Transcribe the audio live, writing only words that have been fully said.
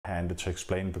handy to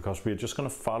explain because we're just going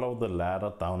to follow the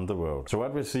ladder down the road. So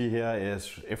what we see here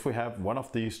is if we have one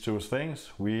of these two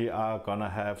things, we are going to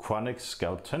have chronic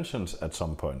scalp tensions at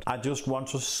some point. I just want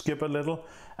to skip a little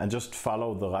and just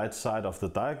follow the right side of the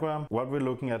diagram. What we're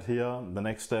looking at here, the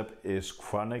next step is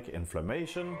chronic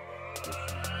inflammation.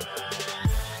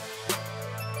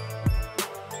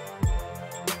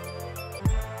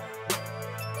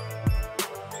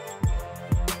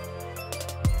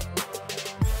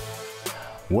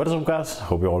 What is up guys,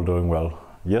 hope you're all doing well.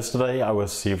 Yesterday I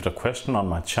received a question on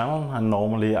my channel, and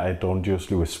normally I don't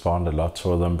usually respond a lot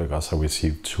to them because I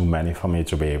received too many for me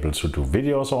to be able to do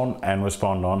videos on and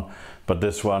respond on. But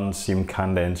this one seemed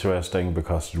kinda interesting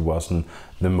because it wasn't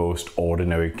the most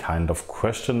ordinary kind of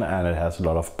question and it has a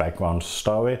lot of background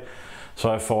story. So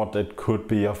I thought it could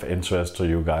be of interest to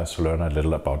you guys to learn a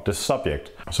little about this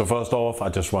subject. So first off, I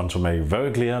just want to make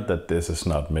very clear that this is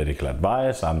not medical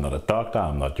advice. I'm not a doctor,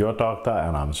 I'm not your doctor,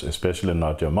 and I'm especially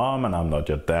not your mom, and I'm not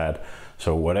your dad.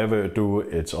 So whatever you do,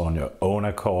 it's on your own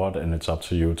accord and it's up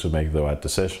to you to make the right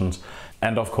decisions.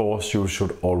 And of course, you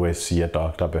should always see a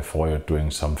doctor before you're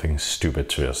doing something stupid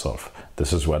to yourself.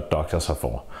 This is what doctors are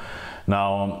for.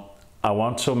 Now, I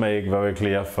want to make very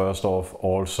clear first off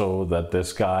also that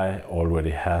this guy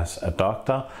already has a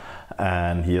doctor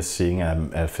and he is seeing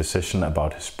a physician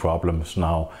about his problems.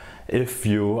 Now, if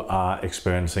you are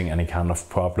experiencing any kind of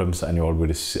problems and you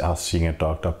already are seeing a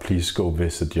doctor, please go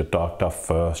visit your doctor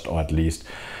first, or at least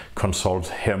consult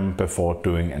him before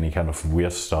doing any kind of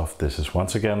weird stuff. This is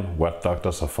once again what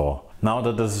doctors are for. Now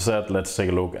that this is said, let's take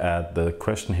a look at the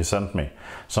question he sent me.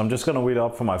 So I'm just going to read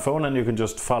up from my phone and you can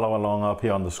just follow along up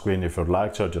here on the screen if you'd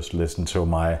like to, just listen to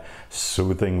my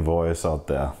soothing voice out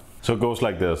there. So it goes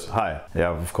like this. Hi. Yeah,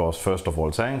 of course, first of all,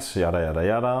 thanks. Yada, yada,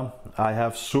 yada. I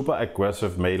have super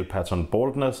aggressive male pattern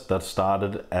baldness that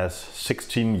started as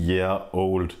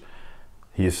 16-year-old.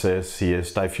 He says he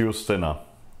is diffuse thinner.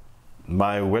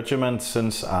 My regimen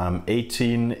since I'm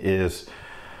 18 is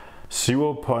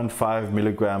 0.5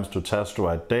 milligrams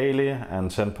dutasteride daily and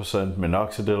 10%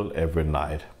 Minoxidil every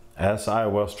night. As I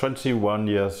was 21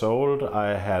 years old,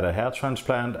 I had a hair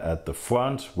transplant at the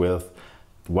front with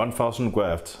 1000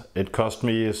 grafts. It cost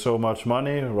me so much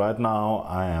money. Right now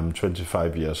I am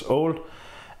 25 years old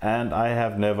and I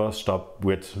have never stopped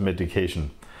with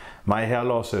medication. My hair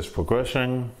loss is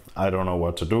progressing. I don't know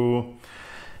what to do.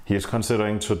 He is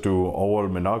considering to do oral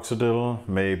Minoxidil,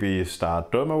 maybe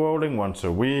start derma rolling once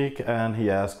a week, and he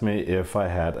asked me if I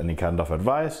had any kind of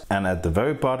advice. And at the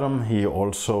very bottom he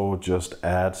also just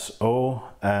adds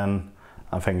and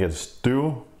I think it's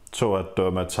due to a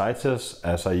dermatitis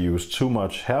as I use too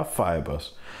much hair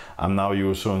fibers. I'm now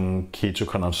using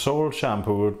ketoconazole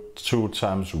shampoo 2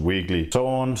 times weekly. So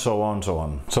on, so on, so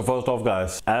on. So first off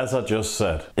guys, as I just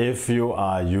said, if you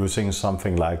are using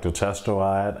something like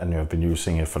dutasteride and you have been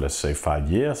using it for let's say 5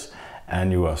 years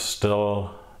and you are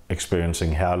still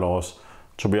experiencing hair loss,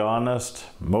 to be honest,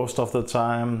 most of the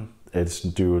time it's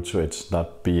due to it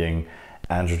not being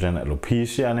androgen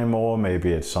alopecia anymore.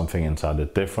 Maybe it's something entirely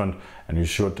different and you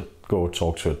should go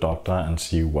talk to a doctor and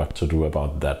see what to do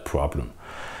about that problem.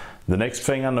 The next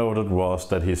thing I noted was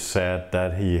that he said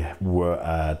that he were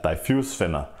a diffuse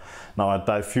thinner. Now a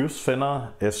diffuse thinner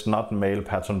is not male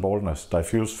pattern baldness.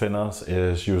 Diffuse thinners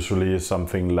is usually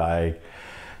something like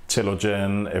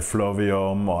telogen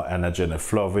effluvium or anagen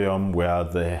effluvium, where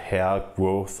the hair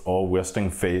growth or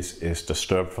resting phase is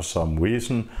disturbed for some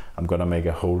reason. I'm gonna make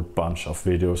a whole bunch of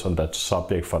videos on that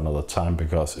subject for another time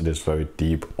because it is very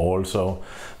deep also,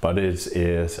 but it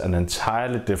is an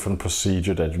entirely different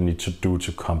procedure that you need to do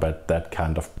to combat that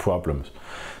kind of problems.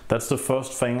 That's the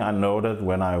first thing I noted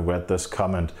when I read this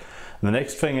comment. The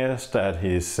next thing is that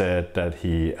he said that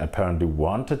he apparently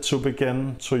wanted to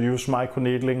begin to use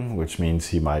microneedling, which means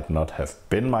he might not have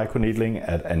been microneedling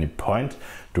at any point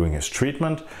during his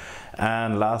treatment.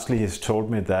 And lastly, he's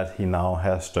told me that he now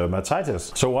has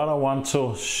dermatitis. So what I want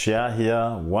to share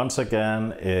here once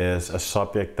again is a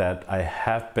subject that I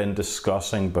have been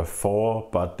discussing before,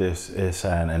 but this is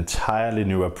an entirely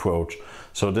new approach.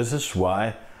 So this is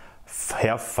why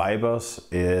hair fibers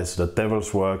is the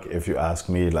devil's work, if you ask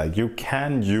me. Like, you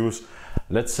can use,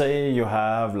 let's say you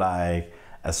have like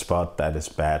a spot that is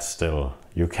bad still.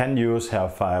 You can use hair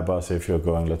fibers if you're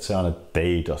going, let's say, on a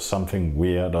date or something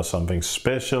weird or something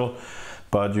special,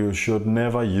 but you should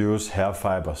never use hair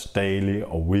fibers daily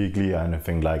or weekly or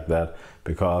anything like that,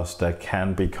 because there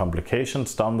can be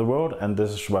complications down the road, and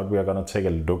this is what we are going to take a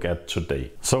look at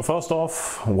today. So first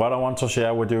off, what I want to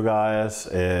share with you guys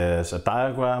is a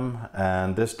diagram,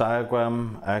 and this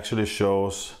diagram actually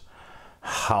shows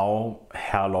how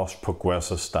hair loss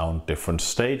progresses down different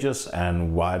stages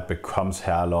and why it becomes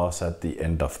hair loss at the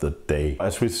end of the day.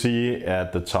 As we see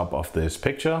at the top of this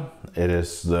picture, it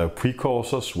is the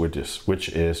precursors, which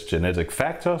is genetic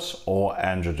factors or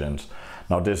androgens.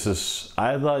 Now this is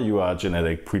either you are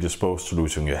genetic predisposed to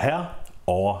losing your hair,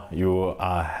 or you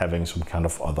are having some kind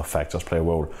of other factors play a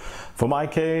role. For my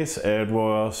case, it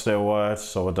was steroids,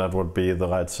 so that would be the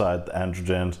right side,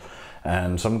 androgens.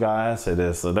 And some guys, it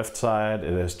is the left side,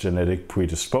 it is genetic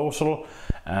predisposal.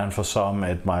 And for some,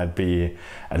 it might be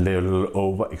a little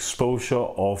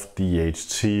overexposure of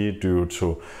DHT due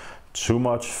to too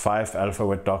much 5-alpha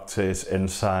reductase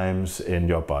enzymes in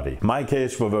your body. My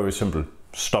case was very simple.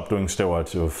 Stop doing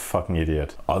steroids, you fucking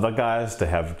idiot. Other guys, they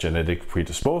have genetic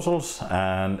predisposals,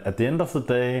 and at the end of the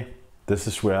day, this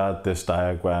is where this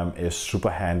diagram is super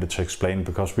handy to explain,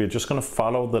 because we're just gonna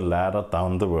follow the ladder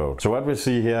down the road. So what we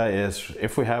see here is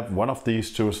if we have one of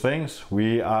these two things,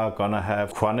 we are gonna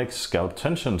have chronic scalp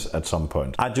tensions at some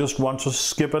point. I just want to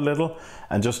skip a little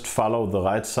and just follow the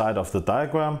right side of the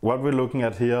diagram. What we're looking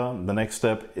at here, the next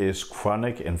step is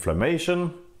chronic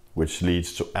inflammation, which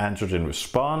leads to androgen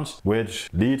response, which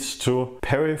leads to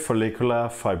perifollicular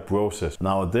fibrosis.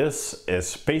 Now this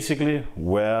is basically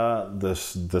where the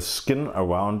skin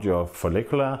around your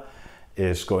follicular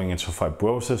is going into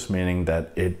fibrosis, meaning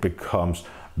that it becomes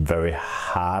very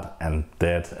hard and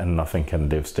dead and nothing can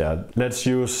live there. Let's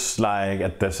use like a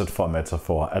desert for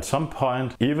metaphor. At some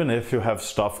point, even if you have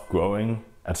stuff growing,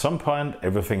 at some point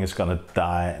everything is gonna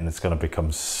die and it's gonna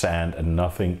become sand and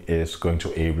nothing is going to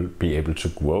be able to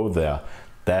grow there.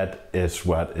 That is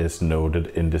what is noted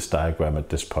in this diagram at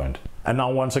this point. And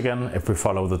now once again, if we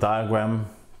follow the diagram,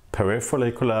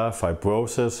 perifollicular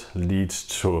fibrosis leads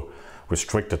to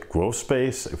restricted growth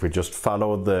space. If we just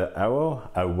follow the arrow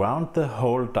around the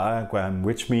whole diagram,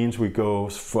 which means we go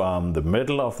from the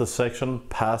middle of the section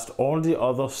past all the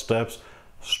other steps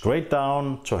straight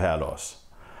down to hair loss.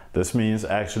 This means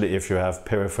actually if you have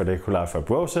perifollicular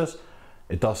fibrosis,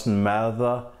 it doesn't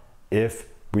matter if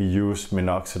we use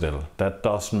Minoxidil. That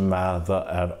doesn't matter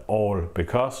at all,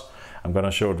 because I'm gonna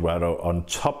show it right on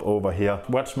top over here.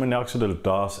 What Minoxidil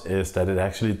does is that it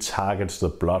actually targets the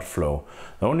blood flow.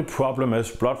 The only problem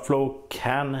is blood flow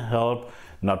can help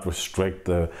not restrict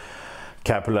the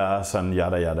capillaries and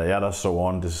yada yada yada so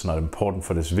on. This is not important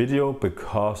for this video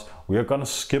because we are gonna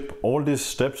skip all these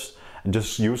steps and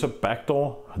just use a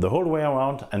backdoor the whole way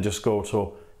around and just go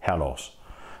to hair loss.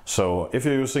 So if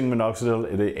you're using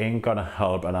Minoxidil, it ain't gonna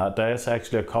help. And there's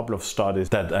actually a couple of studies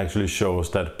that actually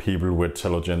shows that people with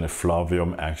telogen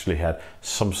effluvium actually had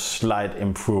some slight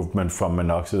improvement from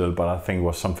Minoxidil, but I think it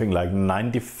was something like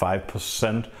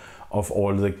 95% of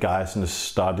all the guys in the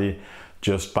study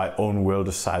just by own will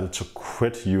decided to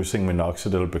quit using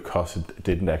Minoxidil because it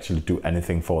didn't actually do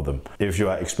anything for them. If you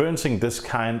are experiencing this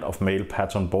kind of male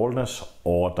pattern baldness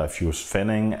or diffuse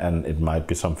thinning, and it might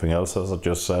be something else as I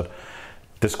just said,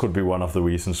 this could be one of the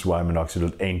reasons why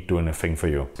Minoxidil ain't doing a thing for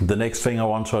you. The next thing I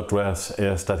want to address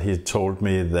is that he told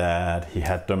me that he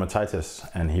had dermatitis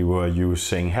and he were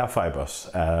using hair fibers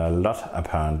a lot.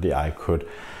 Apparently I could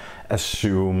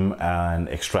assume and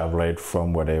extrapolate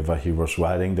from whatever he was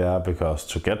writing there, because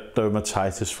to get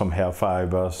dermatitis from hair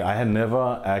fibers, I had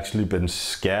never actually been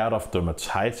scared of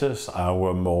dermatitis. I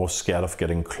were more scared of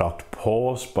getting clogged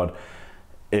pores, but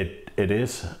it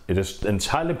is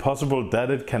entirely possible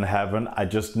that it can happen. I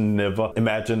just never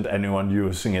imagined anyone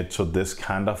using it to this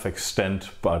kind of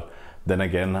extent, but then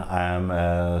again, I am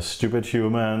a stupid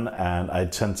human and I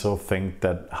tend to think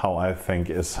that how I think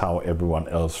is how everyone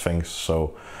else thinks.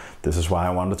 So this is why I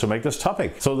wanted to make this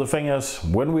topic. So the thing is,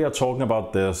 when we are talking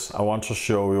about this, I want to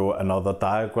show you another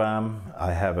diagram.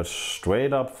 I have it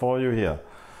straight up for you here.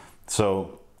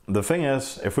 So the thing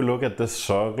is, if we look at this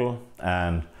circle,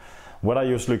 and what I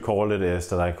usually call it is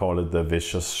that I call it the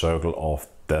vicious circle of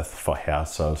death for hair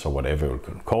cells, or whatever you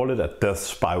can call it, a death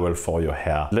spiral for your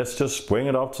hair. Let's just bring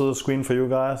it up to the screen for you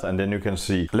guys and then you can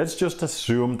see. Let's just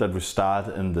assume that we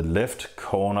start in the left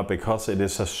corner because it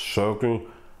is a circle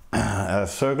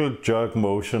jerk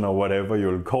motion or whatever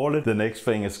you'll call it. The next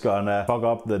thing is gonna fuck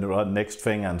up the next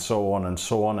thing and so on and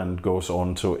so on, and goes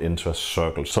on into a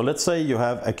circle. So let's say you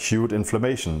have acute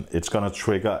inflammation. It's gonna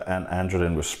trigger an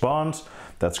androgen response.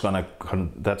 That's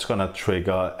gonna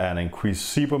trigger an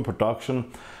increased sebum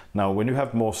production. Now, when you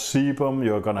have more sebum,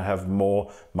 you're gonna have more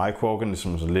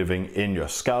microorganisms living in your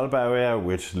scalp area,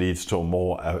 which leads to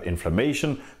more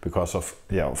inflammation because of,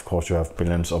 of course, you have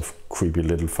billions of creepy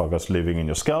little fuckers living in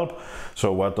your scalp.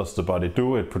 So what does the body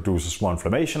do? It produces more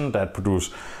inflammation, that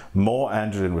produces more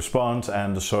androgen response,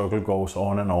 and the circle goes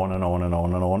on and on and on and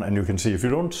on and on. And you can see if you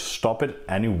don't stop it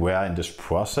anywhere in this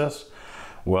process,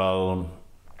 well,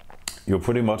 you're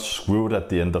pretty much screwed at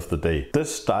the end of the day.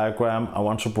 This diagram I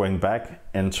want to bring back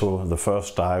into the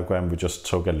first diagram we just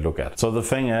took a look at. So the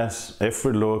thing is, if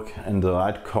we look in the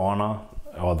right corner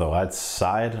or the right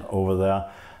side over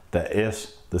there, there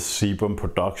is the sebum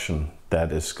production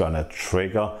that is gonna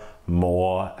trigger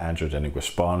more androgenic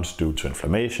response due to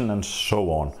inflammation and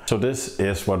so on. So this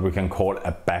is what we can call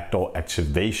a backdoor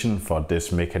activation for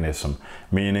this mechanism,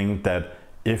 meaning that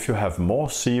if you have more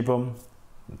sebum,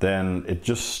 then it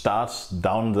just starts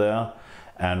down there,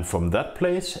 and from that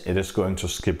place it is going to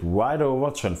skip right over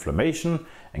to inflammation,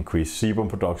 increase sebum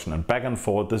production, and back and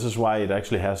forth. This is why it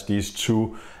actually has these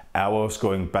two arrows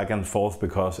going back and forth,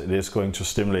 because it is going to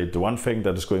stimulate the one thing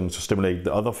that is going to stimulate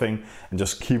the other thing, and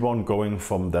just keep on going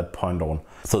from that point on.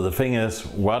 So the thing is,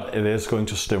 what it is going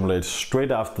to stimulate straight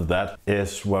after that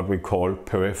is what we call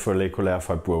peripheral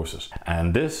fibrosis,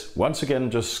 and this once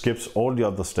again just skips all the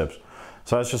other steps.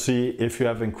 So as you see, if you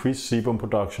have increased sebum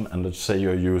production, and let's say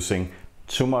you're using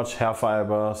too much hair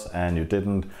fibers and you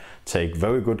didn't take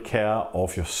very good care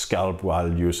of your scalp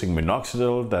while using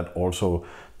Minoxidil, that also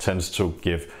tends to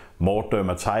give more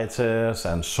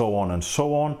dermatitis and so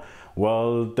on,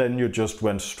 well, then you just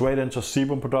went straight into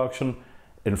sebum production,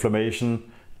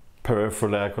 inflammation,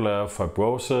 peripheral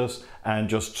fibrosis, and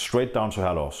just straight down to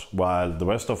hair loss, while the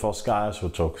rest of us guys who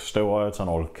took steroids and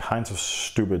all kinds of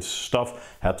stupid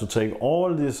stuff had to take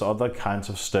all these other kinds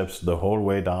of steps the whole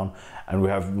way down, and we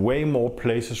have way more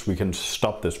places we can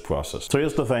stop this process. So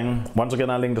here's the thing, once again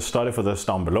I linked the study for this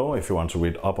down below if you want to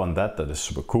read up on that. That is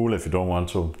super cool. If you don't want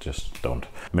to, just don't.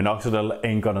 Minoxidil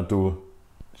ain't gonna do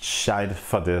shite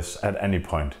for this at any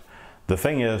point. The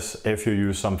thing is, if you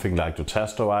use something like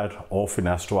dutasteride or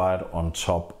finasteride on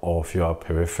top of your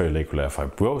peripheral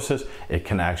fibrosis, it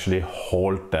can actually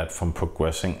halt that from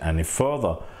progressing any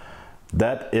further.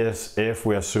 That is if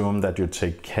we assume that you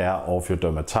take care of your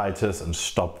dermatitis and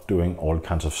stop doing all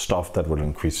kinds of stuff that will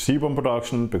increase sebum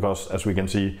production, because as we can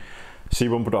see,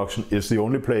 sebum production is the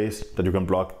only place that you can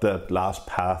block that last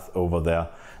path over there.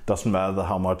 Doesn't matter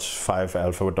how much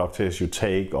 5-alpha reductase you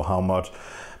take or how much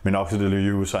Minoxidil you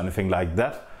use or anything like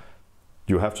that,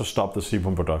 you have to stop the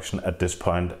sebum production at this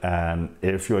point. And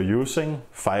if you're using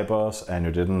fibers and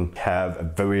you didn't have a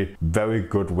very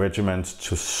good regimen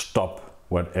to stop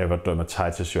whatever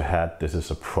dermatitis you had, this is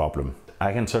a problem.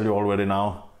 I can tell you already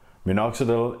now,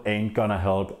 Minoxidil ain't gonna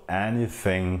help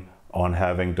anything on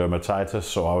having dermatitis,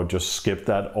 so I would just skip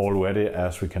that already,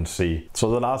 as we can see.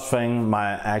 So the last thing,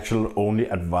 my actual only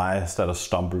advice that I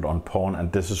stumbled on porn,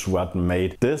 and this is what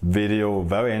made this video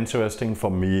very interesting for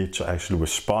me to actually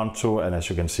respond to, and as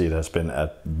you can see, it has been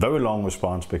a very long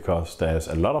response because there's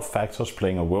a lot of factors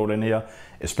playing a role in here,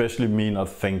 especially me not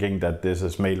thinking that this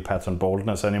is male pattern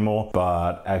baldness anymore,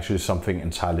 but actually something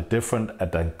entirely different,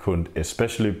 and that could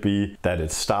especially be that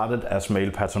it started as male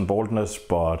pattern baldness,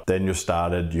 but then you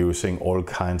started using all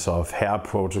kinds of hair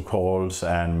protocols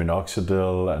and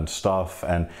Minoxidil and stuff,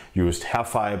 and used hair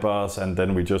fibers, and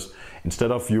then we just,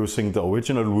 instead of using the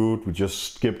original route, we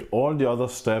just skipped all the other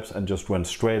steps and just went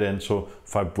straight into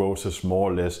fibrosis,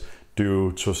 more or less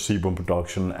due to sebum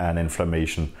production and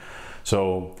inflammation.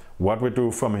 So what we do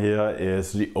from here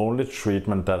is the only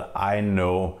treatment that I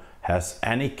know has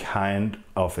any kind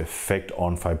of effect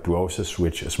on fibrosis,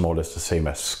 which is more or less the same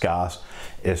as scars,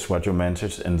 is what you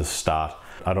mentioned in the start.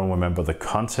 I don't remember the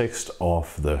context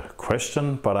of the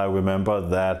question, but I remember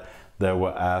that they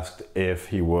were asked if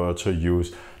he were to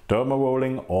use derma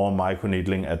rolling or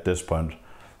microneedling at this point.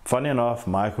 Funny enough,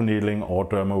 microneedling or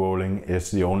derma rolling is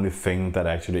the only thing that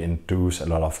actually induce a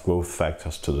lot of growth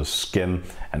factors to the skin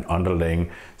and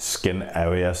underlying skin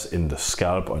areas in the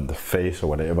scalp or in the face or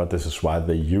whatever. This is why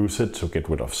they use it, to get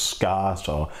rid of scars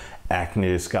or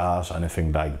acne scars or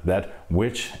anything like that,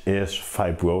 which is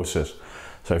fibrosis.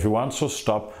 So if you want to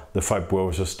stop the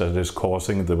fibrosis that is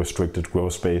causing the restricted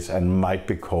growth space and might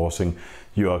be causing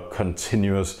your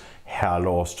continuous hair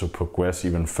loss to progress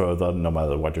even further, no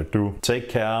matter what you do, take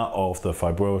care of the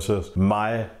fibrosis.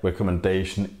 My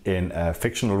recommendation in a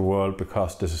fictional world,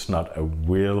 because this is not a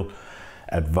real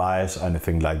advice or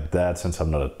anything like that, since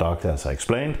I'm not a doctor as I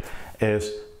explained,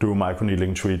 is do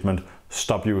microneedling treatment,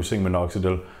 stop using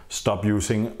Minoxidil, stop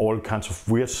using all kinds of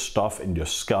weird stuff in your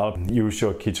scalp, use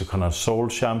your ketoconazole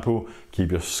shampoo,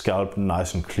 keep your scalp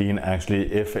nice and clean.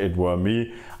 Actually, if it were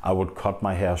me, I would cut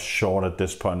my hair short at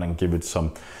this point and give it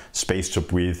some space to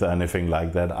breathe or anything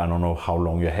like that. I don't know how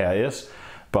long your hair is,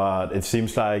 but it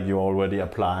seems like you're already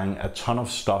applying a ton of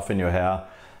stuff in your hair.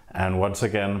 And once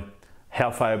again,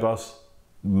 hair fibers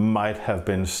might have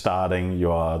been starting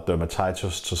your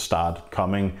dermatitis to start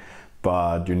coming,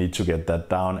 but you need to get that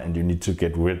down and you need to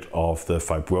get rid of the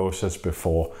fibrosis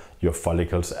before your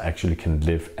follicles actually can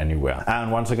live anywhere.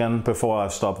 And once again, before I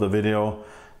stop the video,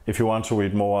 if you want to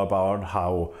read more about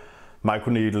how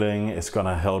microneedling is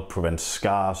gonna help prevent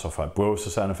scars or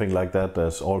fibrosis or anything like that,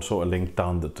 there's also a link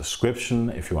down the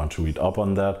description. If you want to read up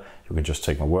on that, you can just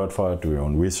take my word for it, do your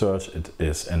own research. It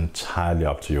is entirely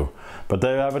up to you. But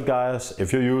there you have it, guys.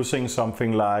 If you're using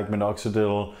something like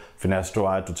Minoxidil,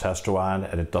 finasteride,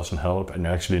 dihydrotestosterone, and it doesn't help, and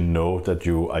you actually know that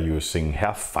you are using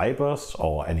hair fibers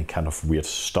or any kind of weird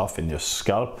stuff in your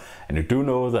scalp, and you do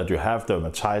know that you have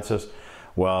dermatitis,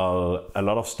 well, a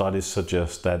lot of studies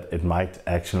suggest that it might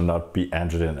actually not be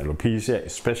androgen alopecia,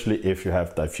 especially if you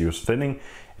have diffuse thinning.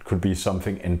 It could be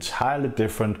something entirely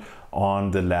different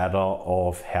on the ladder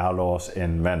of hair loss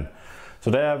in men. So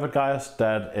there you have it, guys.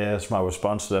 That is my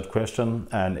response to that question.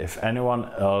 And if anyone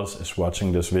else is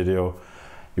watching this video,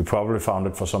 you probably found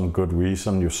it for some good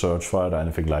reason. You searched for it or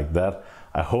anything like that.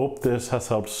 I hope this has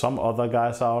helped some other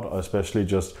guys out, or especially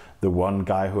just the one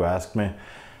guy who asked me.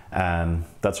 And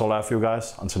that's all I have for you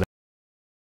guys. Until